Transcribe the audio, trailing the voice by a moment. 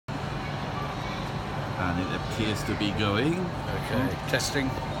And it appears to be going. Okay, testing.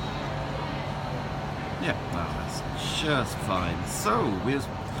 Yeah, well, that's just fine. So,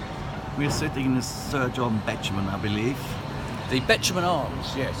 we're sitting in the Sir John Betjeman, I believe. The Betjeman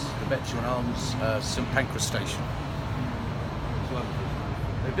Arms, yes. The Betjeman Arms, St Pancras Station.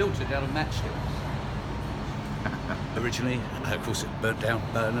 They built it down of matchsticks. Originally, of course it burnt down,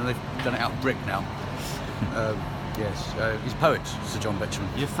 and then they've done it out of brick now. Yes, he's a poet, Sir John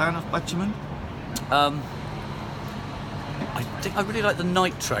Betjeman. You a fan of Betjeman? I think I really like The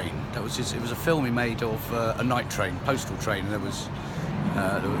Night Train. That was it was a film he made of a night train, postal train, and there was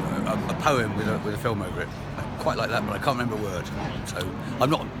a poem with a film over it. I quite like that, but I can't remember a word. So I'm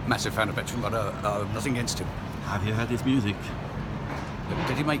not a massive fan of Betjeman, but nothing against him. Have you heard his music?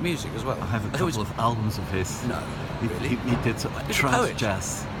 Did he make music as well? I have a couple of albums of his. No, really? He did trad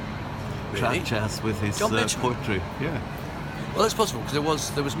jazz. Really? Trad jazz with his poetry. Yeah. Well, that's possible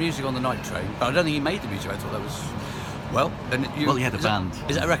because there was music on The Night Train, but I don't think he made the music. I thought that was well. And he had a band.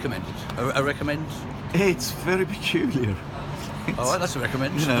 Is that a recommended? A recommend? It's very peculiar. All right, that's a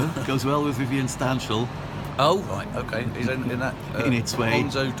recommend. You know, goes well with Vivian Stanshall. Oh right, okay. He's in that in its way.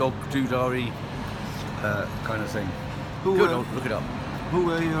 Bonzo dog doodari kind of thing. Good, I'll look it up. Who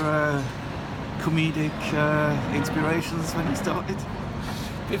were your comedic inspirations when you started?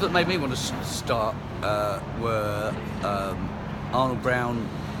 People that made me want to start were Arnold Brown,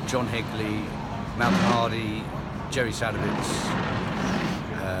 John Higley, Malcolm Hardy, Jerry Sadowitz.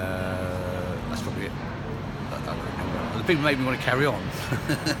 That's probably it. The people that made me want to carry on.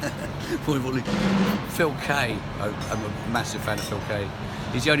 Phil Kay. I'm a massive fan of Phil Kay.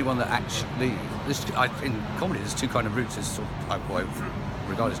 He's the only one that actually. In comedy, there's two kind of routes. There's sort of what I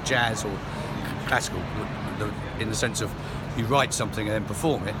regard as jazz or classical, in the sense of you write something and then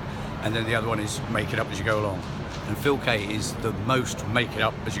perform it, and then the other one is make it up as you go along. And Phil Kay is the most make it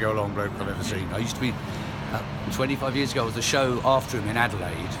up as you go along bloke I've ever seen. I used to be 25 years ago. I was the show after him in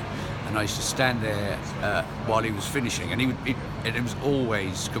Adelaide, and I used to stand there while he was finishing, and it was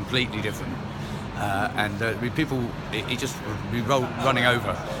always completely different. And there'd be people, he just would be running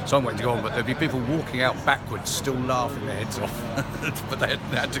over, so I'm waiting to go on, but there'd be people walking out backwards, still laughing their heads off, but they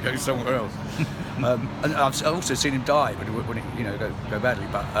had to go somewhere else. And I've also seen him die when he go badly,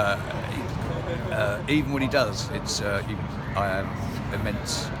 but even when he does, I have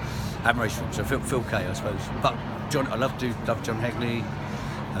immense admiration for him. So Phil Kay, I suppose. But I love John Higley,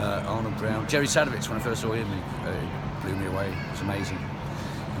 Arnold Brown, Jerry Sadowitz. When I first saw him, he blew me away. It was amazing.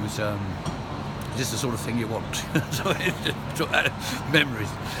 It was just the sort of thing you want. Memories.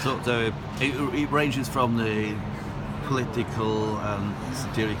 So it ranges from the political and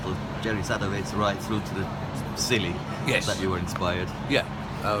satirical Jerry Sadowitz right through to the silly. Yes. That you were inspired. Yeah.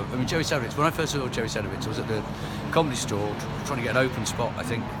 I mean, Jerry Sadowitz, when I first saw Jerry Sadowitz, I was at the Comedy Store trying to get an open spot, I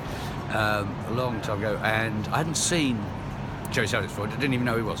think, a long time ago, and I hadn't seen Jerry Sadowitz before. I didn't even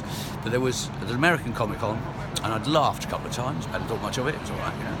know who he was. But there was an American comic on, and I'd laughed a couple of times. I hadn't thought much of it. It was all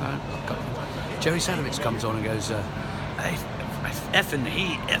right, Jerry Sadowitz comes on and goes, hey,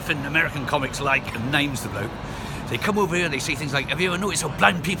 effing American comics like, and names the bloke. They come over here, they say things like, have you ever noticed how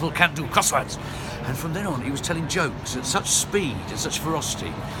blind people can't do crosswords? And from then on, he was telling jokes at such speed and such ferocity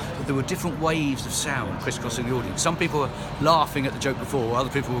that there were different waves of sound crisscrossing the audience. Some people were laughing at the joke before, other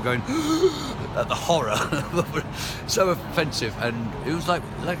people were going at the horror. So offensive, and it was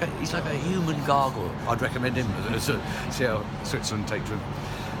he's like a human gargoyle. I'd recommend him. See how Switzerland take to him.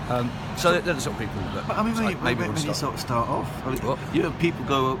 So they're the sort of people that. But I mean, when you sort of start off, I mean, you have people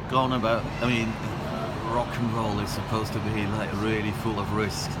go on about. I mean, rock and roll is supposed to be like really full of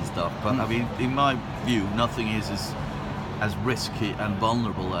risks and stuff, but I mean, in my view, nothing is as risky and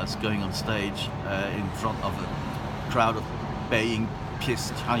vulnerable as going on stage in front of a crowd of baying,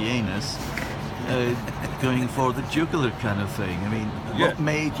 pissed hyenas, going for the jugular kind of thing. I mean, what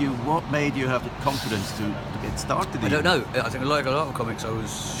made you have the confidence to get started? I don't know. I think like a lot of comics, I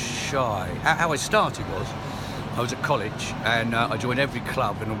was shy. How I started was, I was at college and I joined every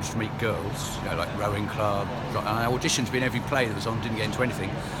club in order to meet girls, like rowing club. And I auditioned to be in every play that was on, didn't get into anything,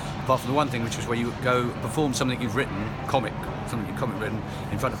 apart from the one thing, which was where you would go perform something you've written, comic written,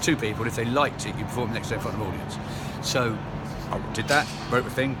 in front of two people, and if they liked it, you perform the next day in front of an audience. So I did that, wrote the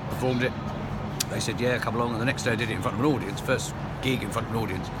thing, performed it. They said, yeah, come along, and the next day I did it in front of an audience, first gig in front of an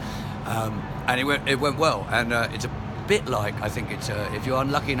audience. And it went well, and it's a bit like, I think it's if you're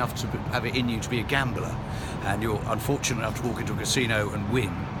unlucky enough to have it in you to be a gambler, and you're unfortunate enough to walk into a casino and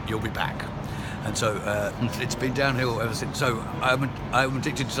win, you'll be back. And so it's been downhill ever since. So I'm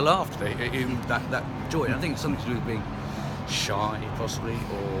addicted to laughter, even that joy. And I think it's something to do with being shy, possibly,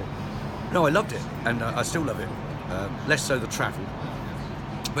 or no, I loved it, and I still love it. Less so the travel.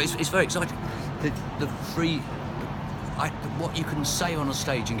 But it's very exciting. The free... what you can say on a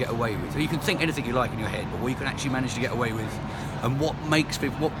stage and get away with. You can think anything you like in your head, but what you can actually manage to get away with, and what makes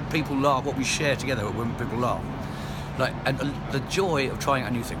people, what people laugh, what we share together when people laugh. Like, and the joy of trying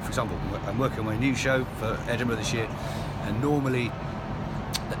a new thing. For example, I'm working on my new show for Edinburgh this year, and normally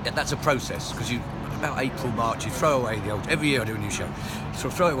that's a process, because about April, March, you throw away the old. Every year I do a new show, so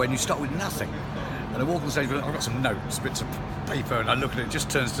I throw it away, and you start with nothing. And I walk on stage, I've got some notes, bits of paper, and I look at it, it just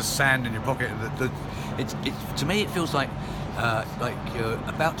turns to sand in your pocket. And to me, it feels like you're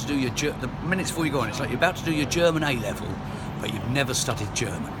about to do the minutes before you go on, it's like you're about to do your German A level, but you've never studied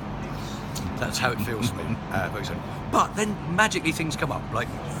German. That's how it feels to me. But then magically things come up. Like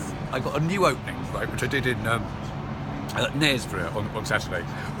I got a new opening, right, which I did in Knaresborough on Saturday,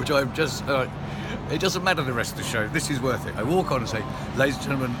 which I'm just. It doesn't matter the rest of the show. This is worth it. I walk on and say, ladies and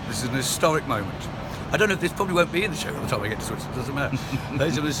gentlemen, this is an historic moment. I don't know if this probably won't be in the show by the time I get to Switzerland. It doesn't matter. Ladies and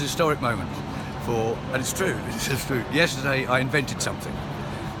gentlemen, this is a historic moment and it's true. It's just true. Yesterday I invented something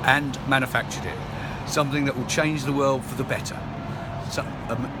and manufactured it. Something that will change the world for the better. So,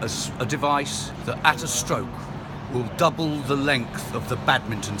 a device that at a stroke will double the length of the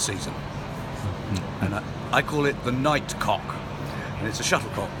badminton season. And I call it the night cock. And it's a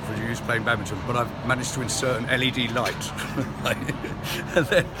shuttlecock for use playing badminton, but I've managed to insert an LED light. And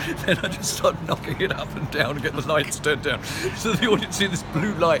then I just start knocking it up and down and get the lights turned down. So the audience see this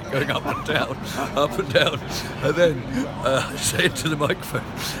blue light going up and down, up and down. And then I say it to the microphone.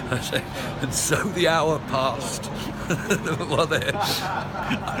 I say, and so the hour passed while there.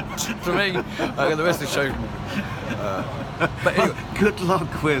 For me, the rest of the show. But anyway, good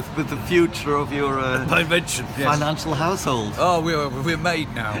luck with the future of your my invention, yes. Financial household. Oh, we're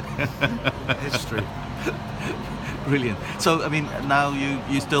made now. History. Brilliant. So, I mean, now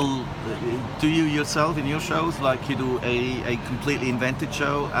you still do you yourself in your shows, like you do a completely invented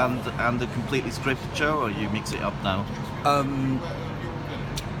show and a completely scripted show, or you mix it up now?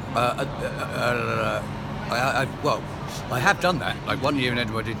 I have done that. Like one year in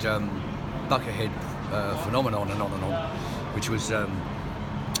Edinburgh, I did Buckethead Phenomenon and on, which was a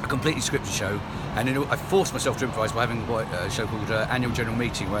completely scripted show, and I forced myself to improvise by having a show called Annual General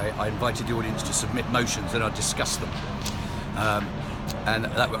Meeting, where I invited the audience to submit motions and I'd discuss them. And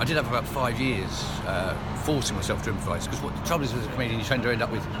I did that for about 5 years, forcing myself to improvise, because what the trouble is with a comedian, you tend to end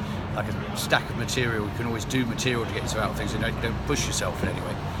up with like a stack of material. You can always do material to get yourself out of things, and you don't push yourself in any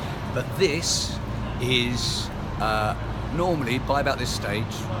way. But this is normally, by about this stage,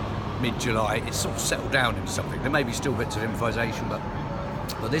 mid-July, it's sort of settled down into something. There may be still bits of improvisation, but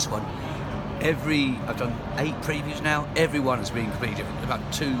this one, I've done 8 previews now, every one has been completely different. About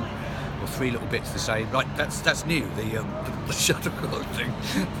 2 or 3 little bits the same. Like that's new, the shuttlecock thing.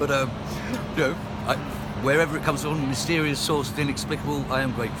 But wherever it comes from, mysterious source, the inexplicable, I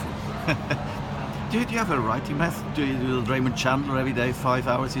am grateful. Do you have a writing method? Do you do Raymond Chandler every day, 5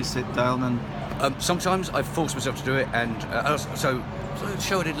 hours you sit down and... Sometimes I force myself to do it, and so the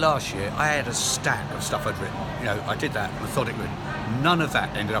show I did last year, I had a stack of stuff I'd written. I did that methodically. None of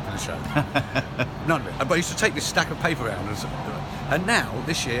that ended up in the show. None of it. But I used to take this stack of paper around, and now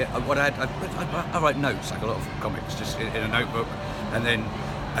this year, what I write notes, like a lot of comics, just in a notebook,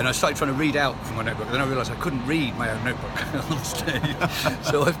 and I started trying to read out from my notebook, and then I realised I couldn't read my own notebook on stage.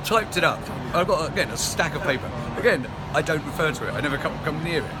 So I've typed it up. I've got, again, a stack of paper. Again, I don't refer to it. I never come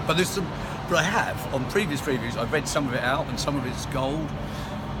near it. But I have, on previous previews, I've read some of it out, and some of it's gold.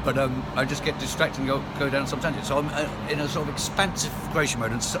 But I just get distracted and go down some tangent. So I'm in a sort of expansive creation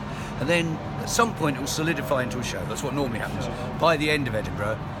mode, and then at some point it will solidify into a show. That's what normally happens. By the end of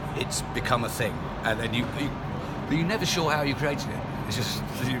Edinburgh, it's become a thing, and then but you're never sure how you created it. It's just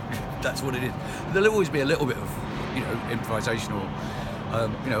that's what it is. There'll always be a little bit of improvisation, or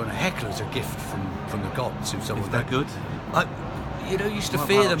and a heckler's a gift from the gods. If someone is that good? Used to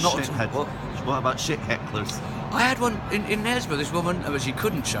fear them not to. What about shit hecklers? I had one in Knaresborough, this woman, she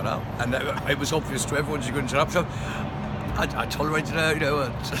couldn't shut up, and it was obvious to everyone she couldn't shut up, so I tolerated her,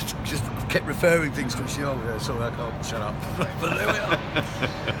 just kept referring things to her. Sorry, I can't shut up. But there we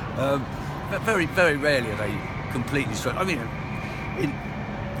are. Very, very rarely are they completely straight. I mean,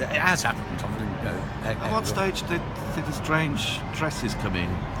 it has happened. At what stage did the strange dresses come in?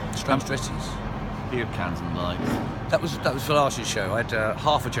 Strange dresses? Beer cans and the like. That was for last year's show. I had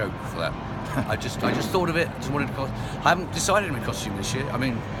half a joke for that. I just thought of it. I just wanted to. I haven't decided on my costume this year. I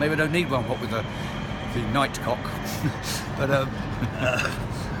mean, maybe I don't need one. What with the night cock? But well,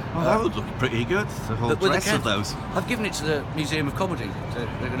 that would look pretty good. The whole dress of those. I've given it to the Museum of Comedy.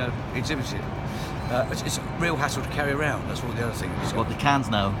 They're going to exhibit it. It's a real hassle to carry around. That's what the other thing is. What, the cans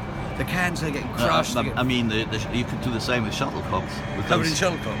now? the cans, they're getting crushed. I mean, you could do the same with shuttlecocks. Covered in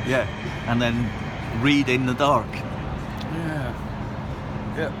shuttlecocks? Yeah, and then read in the dark.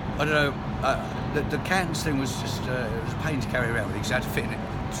 Yeah, I don't know. The cans thing was just, it was a pain to carry around with because you had to fit in it.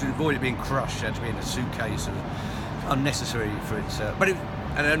 To avoid it being crushed, it had to be in a suitcase. And unnecessary for its...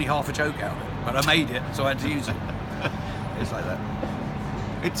 and only half a joke out of it. But I made it, so I had to use it. It's like that.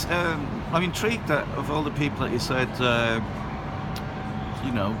 It's, I'm intrigued that of all the people that you said,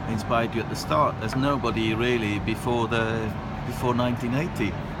 inspired you at the start, there's nobody really before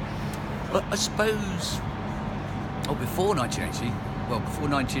 1980. Well, I suppose... before 1980... Well, before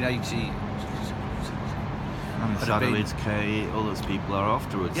 1980... I mean, Sadowitz, Kay, all those people are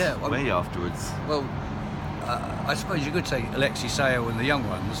afterwards. Yeah, way afterwards. Well, I suppose you could say Alexei Sayle and the young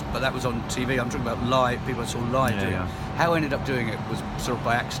ones, but that was on TV. I'm talking about live, people I saw live doing it. How I ended up doing it was sort of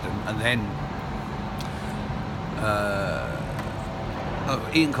by accident, and then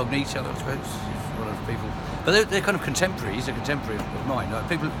Ian Cognito, I suppose, one of the people. But they're kind of contemporaries. They're contemporary of mine. Like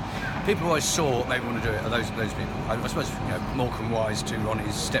people who I saw maybe want to do it are those people. I suppose Morecambe Wise, Two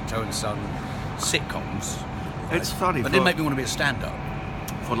Ronnies, Steptoe and Son, sitcoms. It's funny. But it didn't make me want to be a stand-up.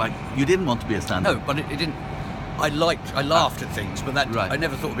 You didn't want to be a stand-up. No, but it didn't. I laughed at things, but that right. I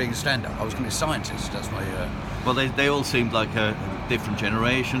never thought of being a stand-up. I was going to be a scientist. That's my. Well, they all seemed like a different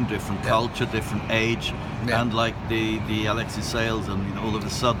generation, different culture, different age, and like the Alexis Sales, and all of a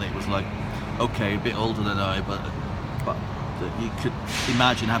sudden it was like, okay, a bit older than I, but you could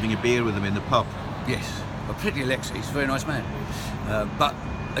imagine having a beer with them in the pub. Yes, well, particularly Alexis, he's a very nice man. But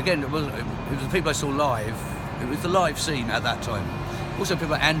again, it was the people I saw live. It was the live scene at that time. Also, people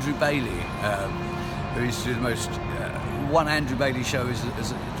like Andrew Bailey, who used to do the most. One Andrew Bailey show is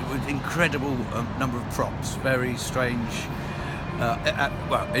with incredible number of props, very strange,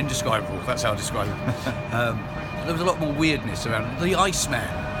 indescribable. That's how I describe it. There was a lot more weirdness around the Iceman.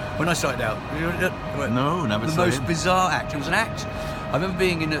 When I started out, no, never. The most bizarre act. It was an act. I remember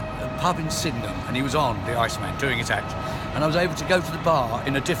being in a pub in Sydenham, and he was on the Iceman doing his act, and I was able to go to the bar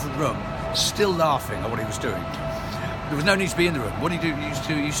in a different room, still laughing at what he was doing. There was no need to be in the room. What did he do?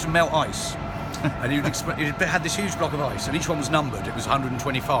 He used to melt ice. And he had this huge block of ice, and each one was numbered. It was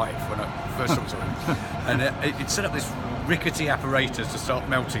 125 when I first talked to him. And he'd set up this rickety apparatus to start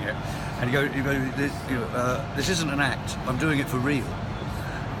melting it. And he'd go, this isn't an act, I'm doing it for real.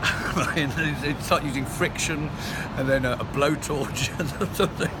 And he'd start using friction and then a blowtorch and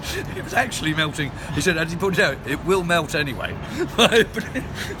something. It was actually melting. He said, as he pointed out, it will melt anyway.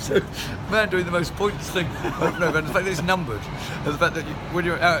 So, man doing the most pointless thing. No, but the fact that it's numbered, and the fact that when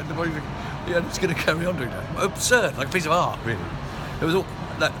you're out in the body, it's going to carry on doing that. Absurd, like a piece of art, really. It was all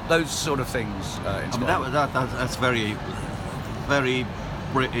those sort of things. That's very, very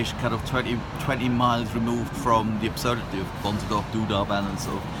British, kind of 20 miles removed from the absurdity of Bonzadok, Doodarban and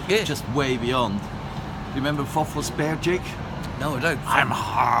so. Yeah. Just way beyond. Do you remember Foffle Spare Jig? No, I don't. I'm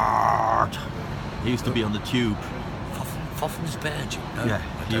hard. He used to be on the tube. Foffle Spare Jig? No, yeah,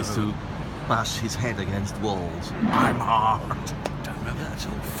 he used to bash his head against walls. I'm hard. Don't remember that at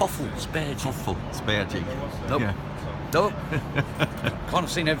all. Foffle Spare Jig. Foffle Spare Jig. Nope. Yeah. Nope. Can't have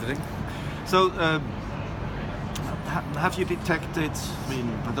seen everything. So, have you detected, I mean,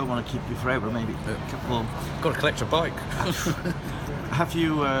 I don't want to keep you forever, maybe a couple. Got to collect a bike. Have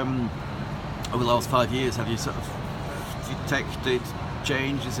you, over the last 5 years, have you sort of detected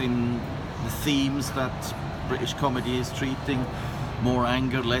changes in the themes that British comedy is treating? More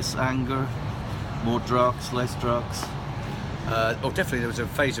anger, less anger, more drugs, less drugs? Definitely there was a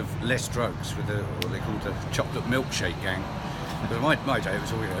phase of less drugs with what they called the chocolate milkshake gang. But my day, it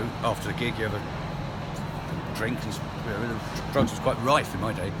was all, after the gig you have a drink, and drugs was quite rife in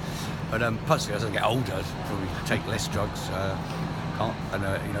my day. But personally, as I get older, I'd probably take less drugs.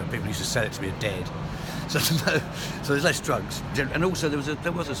 And people used to sell it to me at dead. So there's less drugs, and also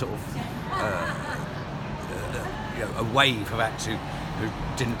there was a sort of a wave of acts who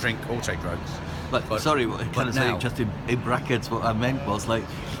didn't drink or take drugs. But sorry, kind of saying just in brackets, what I meant was like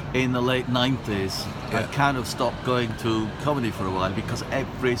in the late 90s, I kind of stopped going to comedy for a while because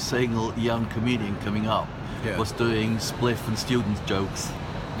every single young comedian coming up was doing spliff and student jokes.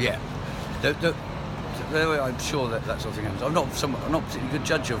 Yeah. I'm sure that sort of thing happens. I'm not a particularly good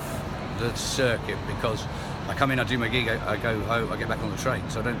judge of the circuit because I come in, I do my gig, I go home, I get back on the train,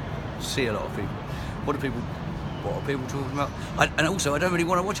 so I don't see a lot of people. What are people talking about? And also, I don't really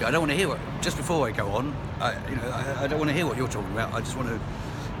want to watch it. I don't want to hear just before I go on. I don't want to hear what you're talking about. I just want to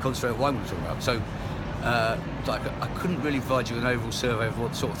concentrate on what I'm going to talk about. So, I couldn't really provide you with an overall survey of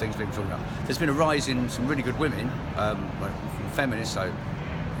what sort of things people are talking about. There's been a rise in some really good women, feminists, so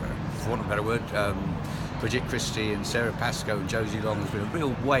for want of a better word, Bridget Christie and Sarah Pascoe and Josie Long. There's been a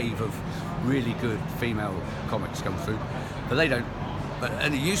real wave of really good female comics come through, but they don't.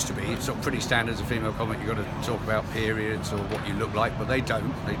 And it used to be it's sort of pretty standard as a female comic. You've got to talk about periods or what you look like, but they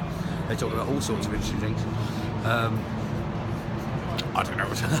don't. They talk about all sorts of interesting things. I don't know.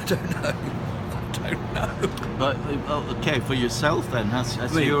 I don't know. But okay, for yourself then, has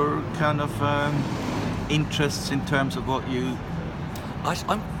your kind of interests in terms of what you?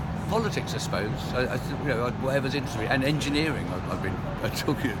 I'm politics, I suppose. Whatever's interesting, and engineering. I've been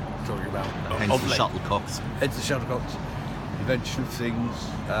talking about. Hence the shuttlecocks. Hence the shuttlecocks. Invention of things.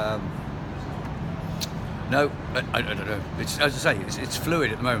 No, I don't know. It's, as I say, it's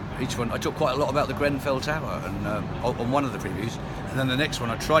fluid at the moment. Each one, I talk quite a lot about the Grenfell Tower, and on one of the previews, and then the next one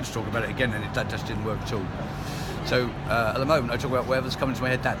I tried to talk about it again, and that just didn't work at all. So at the moment, I talk about whatever's coming to my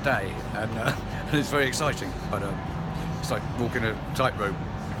head that day, and it's very exciting. But it's like walking a tightrope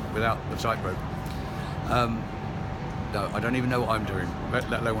without the tightrope. No, I don't even know what I'm doing, let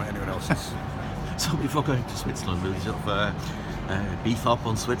alone what anyone else is. So before going to Switzerland, will you sort of beef up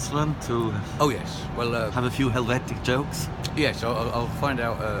on Switzerland to oh yes, well have a few Helvetic jokes? Yes, I'll find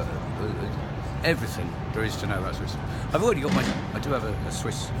out everything there is to know about Switzerland. I've already got I do have a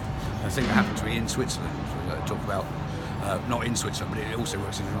Swiss thing that happened to me in Switzerland, which I talk about, not in Switzerland, but it also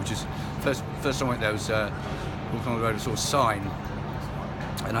works in which is first time I went there was walking on the road, I saw a sign,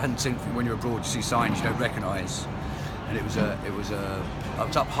 and I hadn't seen, when you're abroad you see signs you don't recognise, and it was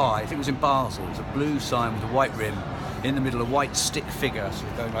up high, I think it was in Basel, it was a blue sign with a white rim, in the middle a white stick figure sort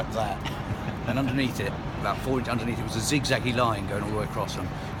of going like that, and underneath it, about 4 inches underneath it, was a zigzaggy line going all the way across, and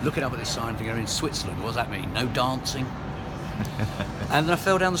I'm looking up at this sign thinking, I'm in Switzerland, what does that mean? No dancing? And then I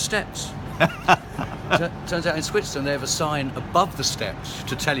fell down the steps. Turns out in Switzerland they have a sign above the steps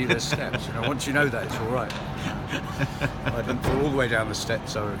to tell you there's steps. Once you know that, it's all right. I didn't fall all the way down the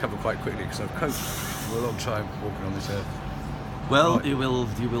steps, so I recovered quite quickly because I've coped for a long time walking on this earth. Well, right. you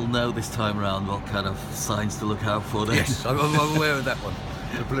will know this time around what kind of signs to look out for then. Yes, I'm aware of that one.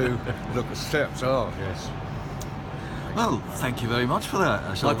 The blue look at steps. Oh yes. Well, thank you very much for that.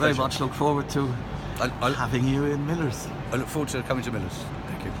 I shall very much look forward to having you in Miller's. I look forward to coming to Miller's.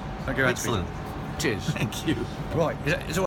 Thank you. Thank you. Excellent. Cheers. Thank you. Right. Is it